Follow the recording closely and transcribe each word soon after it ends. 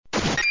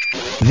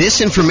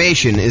This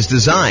information is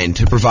designed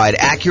to provide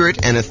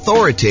accurate and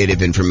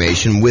authoritative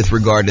information with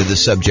regard to the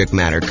subject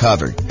matter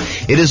covered.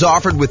 It is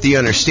offered with the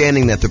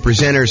understanding that the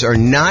presenters are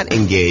not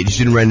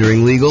engaged in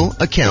rendering legal,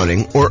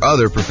 accounting, or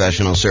other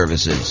professional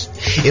services.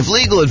 If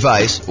legal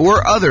advice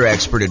or other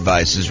expert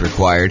advice is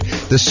required,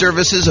 the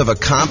services of a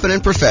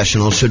competent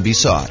professional should be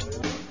sought.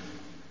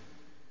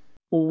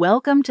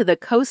 Welcome to the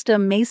Costa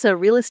Mesa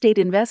Real Estate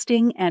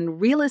Investing and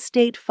Real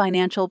Estate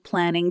Financial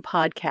Planning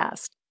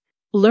Podcast.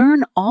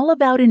 Learn all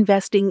about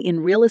investing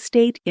in real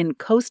estate in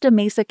Costa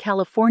Mesa,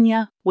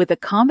 California, with a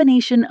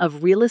combination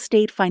of real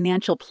estate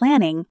financial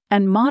planning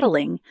and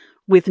modeling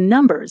with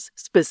numbers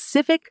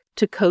specific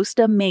to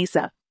Costa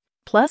Mesa,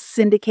 plus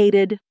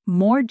syndicated,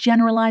 more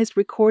generalized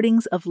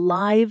recordings of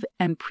live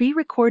and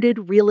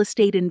pre-recorded real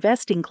estate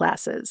investing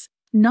classes,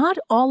 not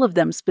all of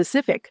them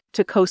specific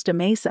to Costa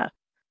Mesa.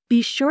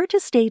 Be sure to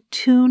stay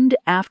tuned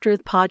after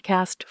the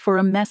podcast for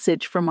a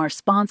message from our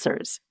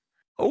sponsors.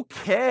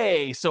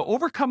 Okay, so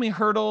overcoming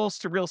hurdles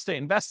to real estate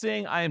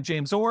investing. I am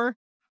James Orr.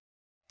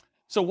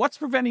 So what's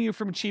preventing you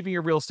from achieving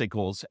your real estate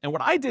goals? And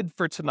what I did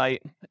for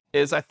tonight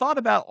is I thought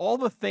about all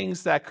the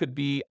things that could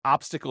be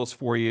obstacles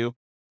for you,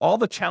 all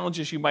the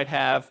challenges you might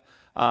have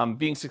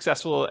being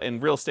successful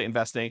in real estate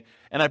investing,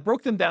 and I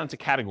broke them down into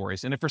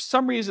categories. And if for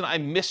some reason I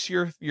miss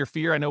your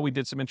fear, I know we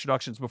did some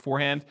introductions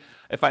beforehand.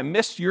 If I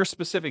missed your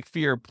specific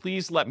fear,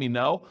 please let me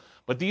know.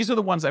 But these are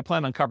the ones I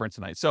plan on covering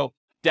tonight. So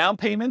down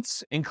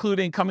payments,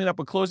 including coming up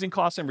with closing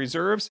costs and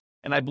reserves.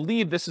 And I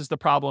believe this is the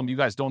problem you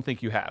guys don't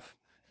think you have.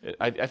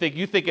 I think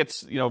you think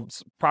it's,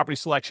 property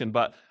selection,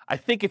 but I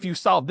think if you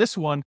solve this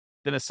one,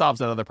 then it solves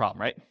that other problem,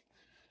 right?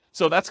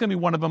 So that's going to be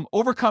one of them.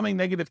 Overcoming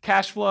negative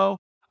cash flow,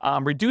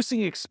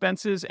 reducing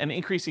expenses, and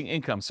increasing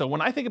income. So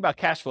when I think about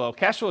cash flow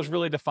is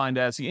really defined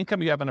as the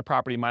income you have on a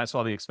property minus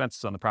all the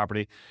expenses on the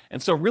property.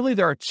 And so really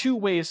there are two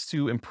ways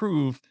to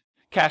improve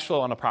cash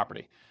flow on a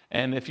property.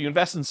 And if you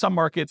invest in some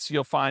markets,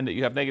 you'll find that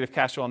you have negative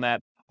cash flow on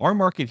that. Our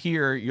market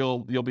here, you'll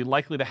be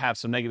likely to have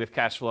some negative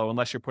cash flow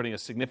unless you're putting a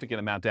significant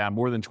amount down,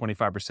 more than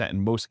 25%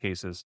 in most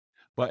cases.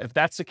 But if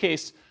that's the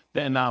case,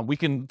 then we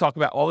can talk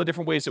about all the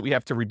different ways that we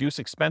have to reduce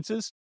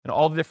expenses and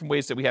all the different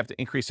ways that we have to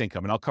increase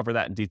income. And I'll cover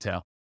that in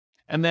detail.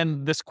 And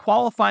then this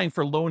qualifying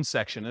for loan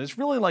section, and there's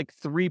really like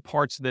three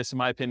parts to this, in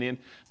my opinion.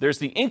 There's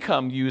the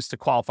income used to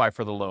qualify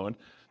for the loan.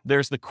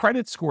 There's the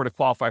credit score to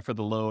qualify for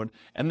the loan.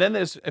 And then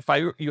there's,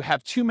 you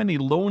have too many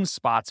loan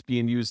spots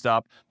being used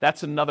up,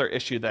 that's another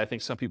issue that I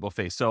think some people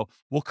face. So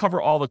we'll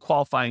cover all the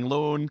qualifying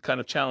loan kind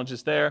of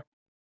challenges there.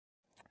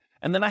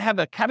 And then I have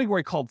a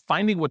category called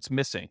finding what's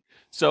missing.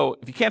 So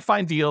if you can't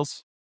find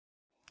deals,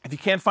 if you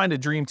can't find a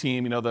dream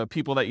team, the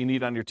people that you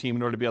need on your team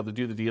in order to be able to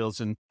do the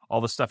deals and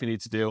all the stuff you need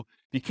to do,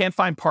 if you can't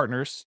find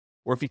partners,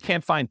 or if you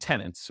can't find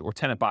tenants or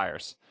tenant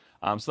buyers.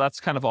 So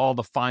that's kind of all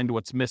the find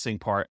what's missing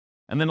part.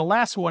 And then the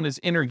last one is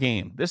inner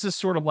game. This is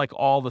sort of like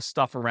all the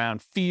stuff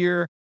around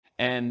fear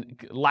and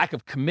lack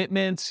of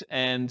commitment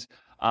and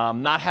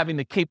not having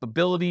the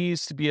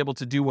capabilities to be able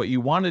to do what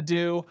you want to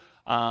do,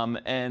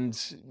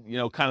 and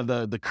kind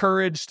of the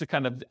courage to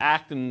kind of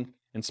act in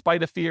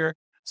spite of fear.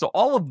 So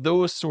all of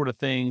those sort of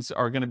things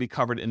are going to be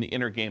covered in the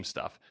inner game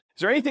stuff.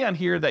 Is there anything on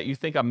here that you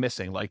think I'm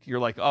missing? Like you're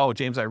like, oh,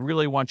 James, I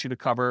really want you to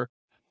cover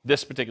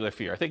this particular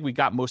fear. I think we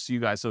got most of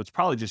you guys, so it's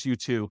probably just you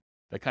two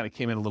that kind of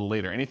came in a little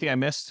later. Anything I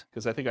missed?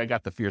 Because I think I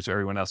got the fears of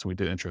everyone else when we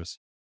did intros.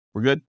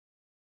 We're good?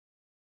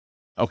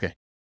 Okay.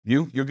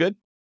 You're good?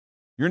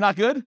 You're not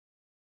good?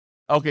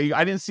 Okay,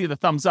 I didn't see the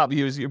thumbs up.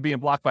 You're being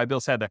blocked by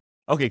Bill's head there.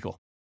 Okay, cool.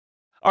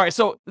 All right,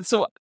 so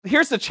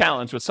here's the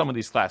challenge with some of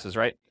these classes,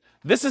 right?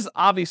 This is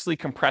obviously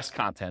compressed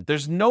content.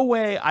 There's no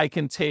way I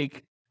can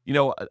take,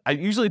 I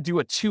usually do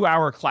a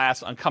 2-hour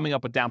class on coming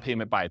up with down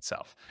payment by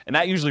itself. And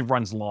that usually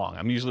runs long.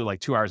 I'm usually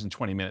like 2 hours and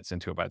 20 minutes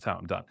into it by the time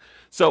I'm done.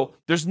 So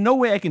there's no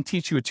way I can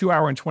teach you a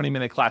 2-hour and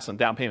 20-minute class on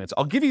down payments.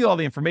 I'll give you all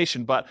the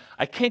information, but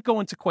I can't go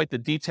into quite the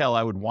detail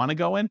I would want to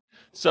go in.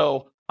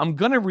 So I'm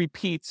going to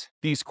repeat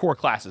these core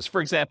classes.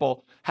 For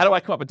example, how do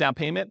I come up with down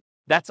payment?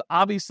 That's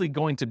obviously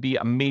going to be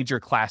a major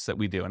class that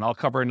we do. And I'll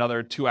cover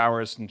another 2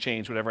 hours and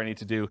change whatever I need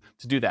to do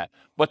that.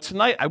 But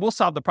tonight I will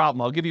solve the problem.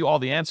 I'll give you all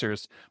the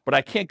answers, but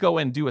I can't go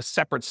and do a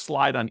separate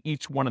slide on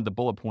each one of the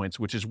bullet points,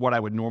 which is what I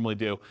would normally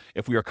do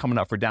if we were coming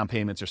up for down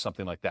payments or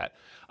something like that.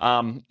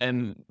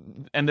 And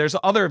there's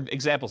other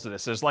examples of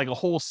this. There's like a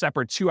whole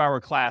separate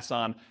 2-hour class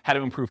on how to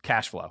improve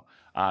cash flow.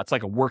 It's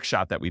like a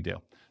workshop that we do.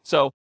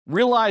 So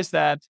realize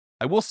that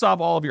I will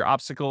solve all of your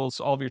obstacles,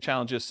 all of your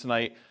challenges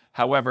tonight.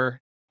 However,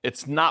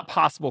 it's not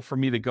possible for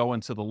me to go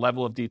into the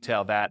level of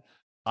detail that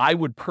I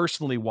would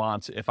personally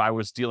want if I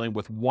was dealing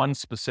with one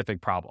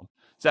specific problem.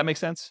 Does that make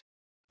sense?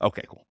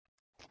 Okay, cool.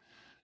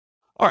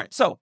 All right,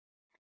 so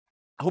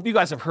I hope you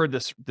guys have heard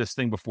this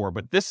thing before,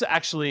 but this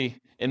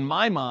actually, in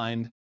my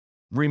mind,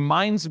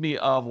 reminds me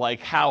of like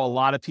how a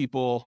lot of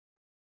people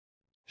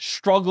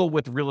struggle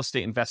with real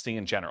estate investing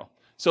in general.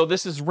 So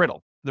this is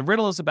riddle. The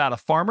riddle is about a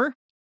farmer,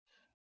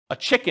 a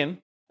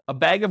chicken, a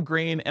bag of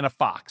grain, and a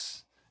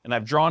fox. And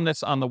I've drawn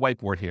this on the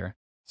whiteboard here.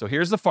 So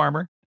here's the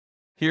farmer,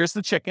 here's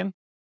the chicken,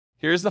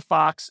 here's the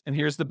fox, and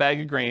here's the bag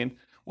of grain.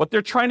 What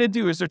they're trying to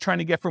do is they're trying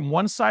to get from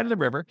one side of the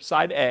river,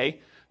 side A,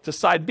 to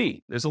side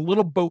B. There's a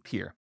little boat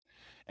here.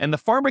 And the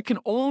farmer can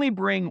only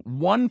bring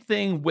one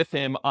thing with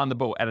him on the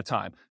boat at a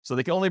time. So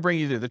they can only bring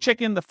either the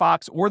chicken, the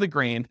fox, or the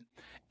grain.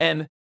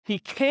 And he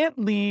can't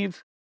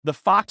leave the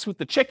fox with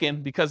the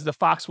chicken because the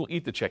fox will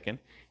eat the chicken.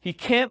 He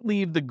can't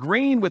leave the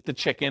grain with the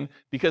chicken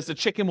because the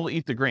chicken will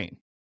eat the grain.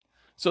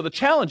 So the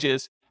challenge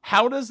is,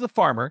 how does the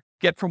farmer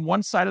get from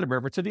one side of the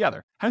river to the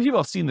other? How many people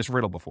have seen this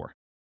riddle before?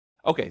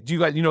 Okay, do you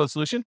guys, know the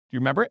solution? Do you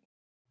remember it?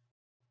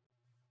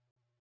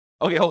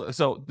 Okay,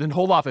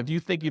 hold off if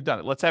you think you've done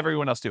it. Let's have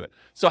everyone else do it.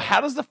 So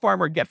how does the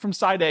farmer get from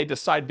side A to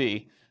side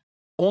B,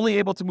 only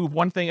able to move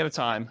one thing at a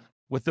time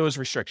with those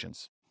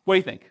restrictions? What do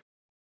you think?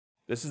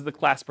 This is the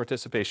class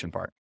participation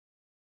part.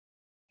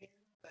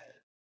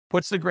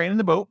 Puts the grain in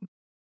the boat.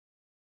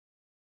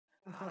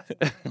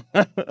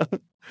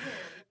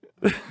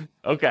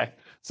 Okay,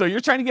 so you're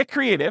trying to get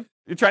creative.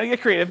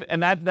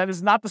 And that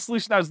is not the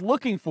solution I was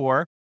looking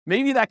for.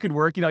 Maybe that could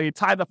work. You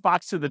tie the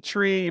fox to the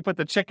tree, you put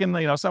the chicken,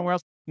 somewhere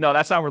else. No,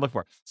 that's not what we're looking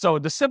for. So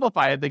to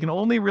simplify it, they can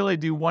only really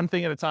do one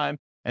thing at a time,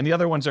 and the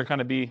other ones are they're going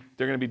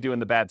to be doing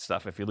the bad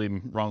stuff if you leave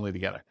them wrongly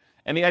together.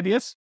 Any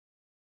ideas?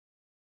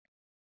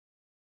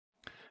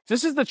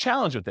 This is the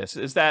challenge with this,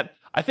 is that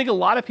I think a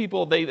lot of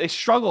people, they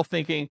struggle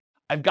thinking,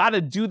 I've got to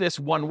do this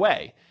one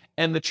way.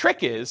 And the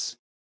trick is,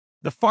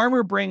 the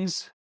farmer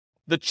brings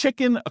the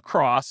chicken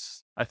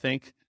across, I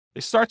think.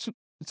 It starts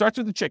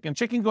with the chicken.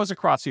 Chicken goes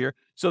across here.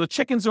 So the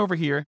chicken's over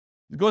here,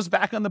 goes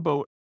back on the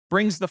boat,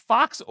 brings the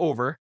fox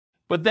over,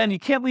 but then you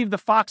can't leave the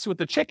fox with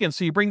the chicken,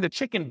 so you bring the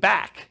chicken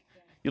back.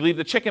 You leave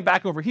the chicken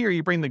back over here,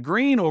 you bring the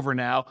grain over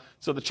now,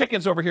 so the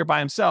chicken's over here by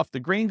himself.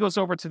 The grain goes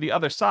over to the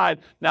other side.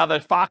 Now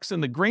the fox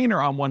and the grain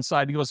are on one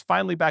side. He goes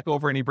finally back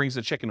over and he brings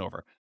the chicken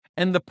over.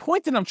 And the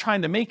point that I'm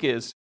trying to make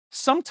is,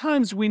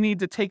 sometimes we need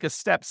to take a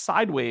step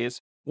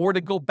sideways or to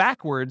go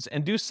backwards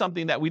and do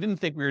something that we didn't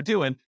think we were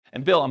doing.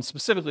 And Bill, I'm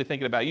specifically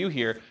thinking about you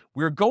here.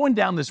 We're going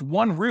down this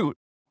one route,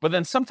 but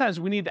then sometimes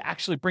we need to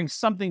actually bring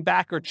something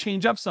back or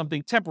change up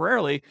something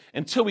temporarily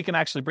until we can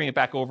actually bring it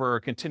back over or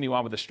continue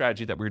on with the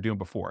strategy that we were doing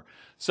before.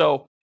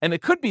 So, and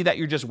it could be that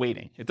you're just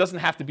waiting. It doesn't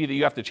have to be that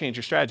you have to change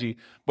your strategy,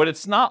 but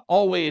it's not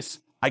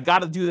always, I got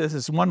to do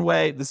this one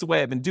way. This is the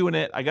way I've been doing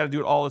it. I got to do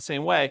it all the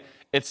same way.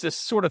 It's this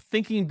sort of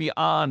thinking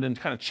beyond and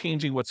kind of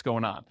changing what's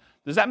going on.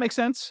 Does that make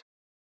sense?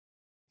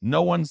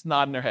 No one's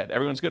nodding their head.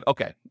 Everyone's good?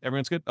 Okay.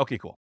 Everyone's good? Okay,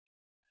 cool.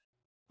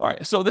 All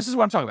right. So this is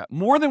what I'm talking about.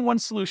 More than one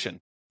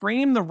solution.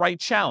 Frame the right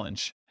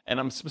challenge. And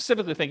I'm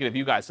specifically thinking of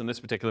you guys in this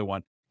particular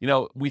one.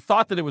 We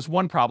thought that it was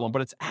one problem,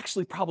 but it's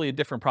actually probably a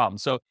different problem.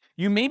 So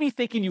you may be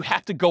thinking you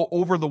have to go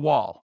over the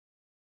wall.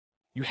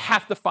 You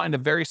have to find a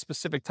very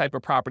specific type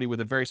of property with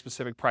a very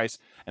specific price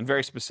and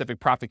very specific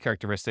profit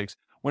characteristics,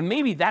 when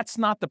maybe that's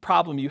not the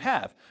problem you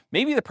have.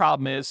 Maybe the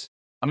problem is,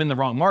 I'm in the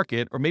wrong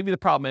market, or maybe the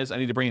problem is I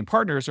need to bring in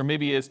partners, or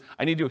maybe is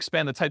I need to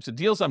expand the types of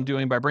deals I'm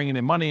doing by bringing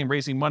in money and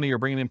raising money or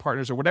bringing in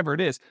partners or whatever it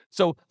is.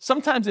 So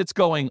sometimes it's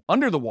going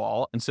under the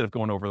wall instead of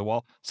going over the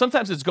wall.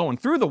 Sometimes it's going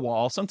through the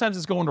wall. Sometimes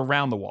it's going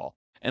around the wall.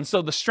 And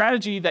so the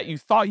strategy that you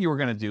thought you were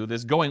going to do,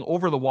 this going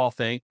over the wall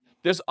thing,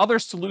 there's other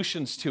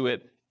solutions to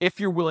it if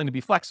you're willing to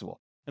be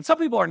flexible. And some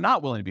people are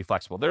not willing to be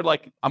flexible. They're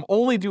like, I'm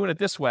only doing it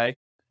this way.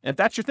 And if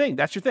that's your thing,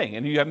 that's your thing.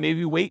 And you have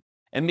maybe wait,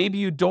 and maybe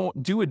you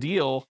don't do a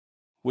deal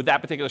with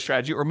that particular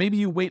strategy, or maybe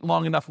you wait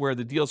long enough where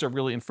the deals are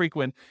really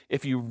infrequent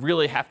if you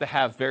really have to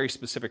have very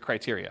specific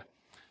criteria.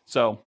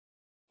 So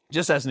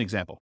just as an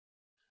example.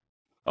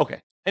 Okay,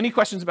 any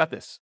questions about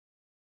this?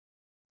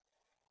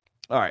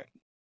 All right.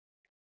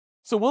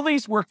 So will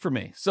these work for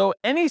me? So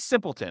any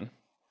simpleton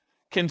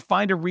can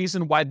find a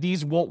reason why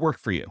these won't work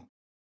for you.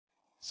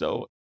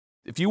 So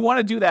if you want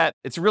to do that,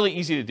 it's really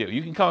easy to do.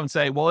 You can come and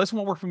say, well, this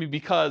won't work for me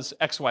because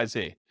X, Y,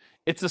 Z.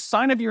 It's a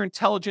sign of your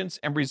intelligence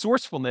and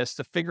resourcefulness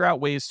to figure out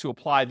ways to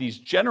apply these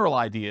general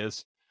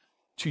ideas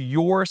to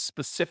your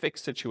specific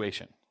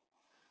situation.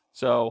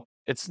 So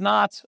it's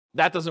not,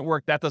 that doesn't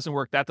work, that doesn't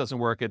work, that doesn't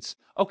work. It's,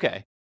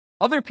 okay,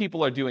 other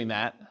people are doing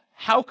that.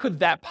 How could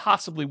that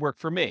possibly work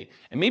for me?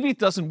 And maybe it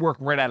doesn't work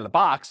right out of the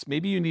box.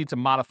 Maybe you need to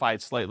modify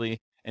it slightly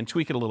and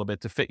tweak it a little bit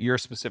to fit your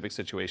specific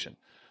situation.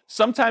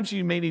 Sometimes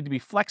you may need to be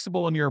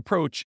flexible in your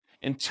approach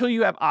until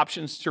you have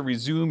options to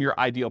resume your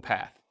ideal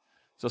path.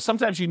 So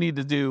sometimes you need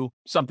to do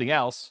something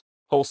else,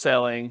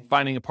 wholesaling,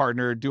 finding a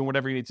partner, doing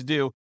whatever you need to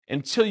do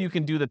until you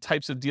can do the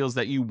types of deals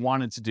that you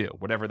wanted to do,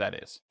 whatever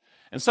that is.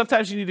 And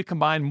sometimes you need to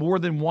combine more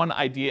than one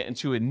idea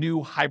into a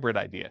new hybrid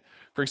idea.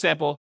 For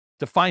example,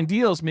 to find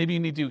deals, maybe you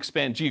need to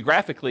expand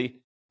geographically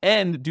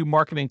and do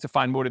marketing to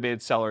find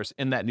motivated sellers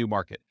in that new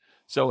market.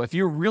 So if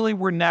you really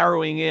were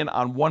narrowing in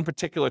on one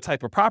particular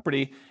type of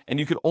property and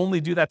you could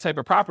only do that type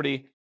of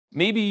property,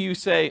 maybe you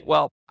say,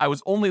 well, I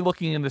was only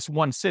looking in this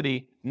one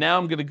city. Now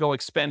I'm going to go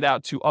expand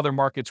out to other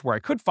markets where I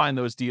could find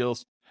those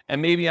deals.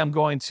 And maybe I'm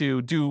going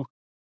to do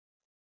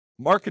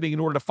marketing in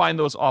order to find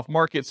those off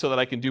market so that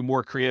I can do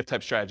more creative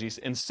type strategies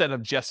instead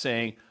of just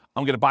saying,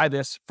 I'm going to buy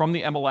this from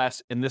the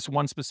MLS in this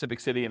one specific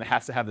city and it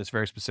has to have this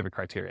very specific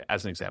criteria,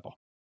 as an example.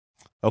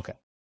 Okay.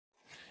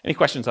 Any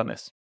questions on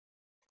this?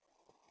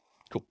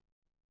 Cool.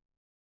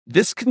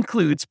 This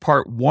concludes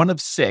part 1 of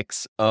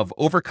 6 of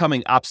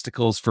Overcoming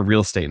Obstacles for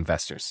Real Estate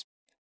Investors.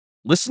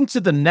 Listen to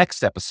the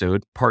next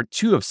episode, part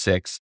 2 of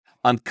 6,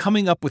 on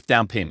coming up with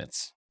down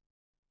payments.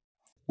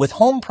 With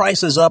home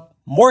prices up,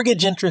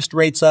 mortgage interest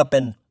rates up,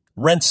 and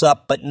rents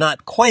up, but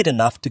not quite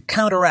enough to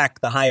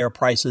counteract the higher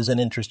prices and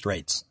interest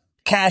rates,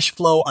 cash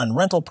flow on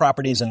rental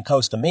properties in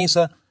Costa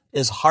Mesa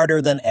is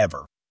harder than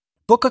ever.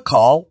 Book a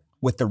call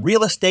with the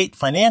Real Estate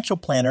Financial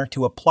Planner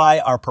to apply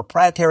our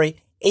proprietary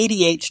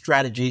 88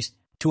 strategies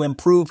to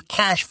improve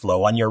cash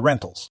flow on your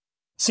rentals.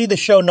 See the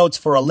show notes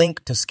for a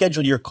link to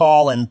schedule your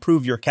call and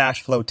improve your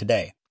cash flow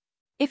today.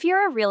 If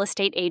you're a real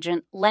estate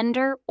agent,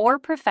 lender, or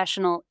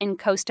professional in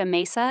Costa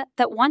Mesa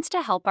that wants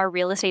to help our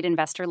real estate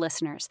investor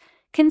listeners,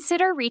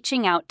 consider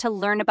reaching out to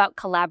learn about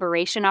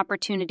collaboration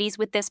opportunities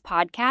with this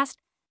podcast.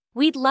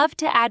 We'd love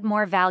to add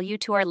more value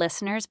to our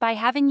listeners by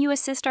having you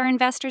assist our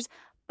investors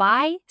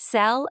buy,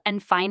 sell,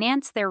 and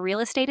finance their real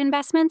estate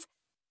investments.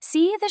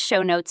 See the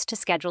show notes to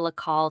schedule a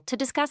call to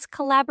discuss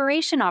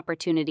collaboration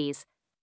opportunities.